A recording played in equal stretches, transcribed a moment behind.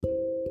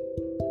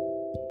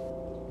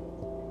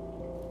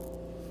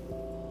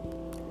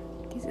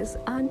This is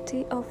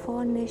Auntie of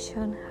Our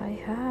Nation. Hi,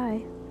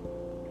 hi.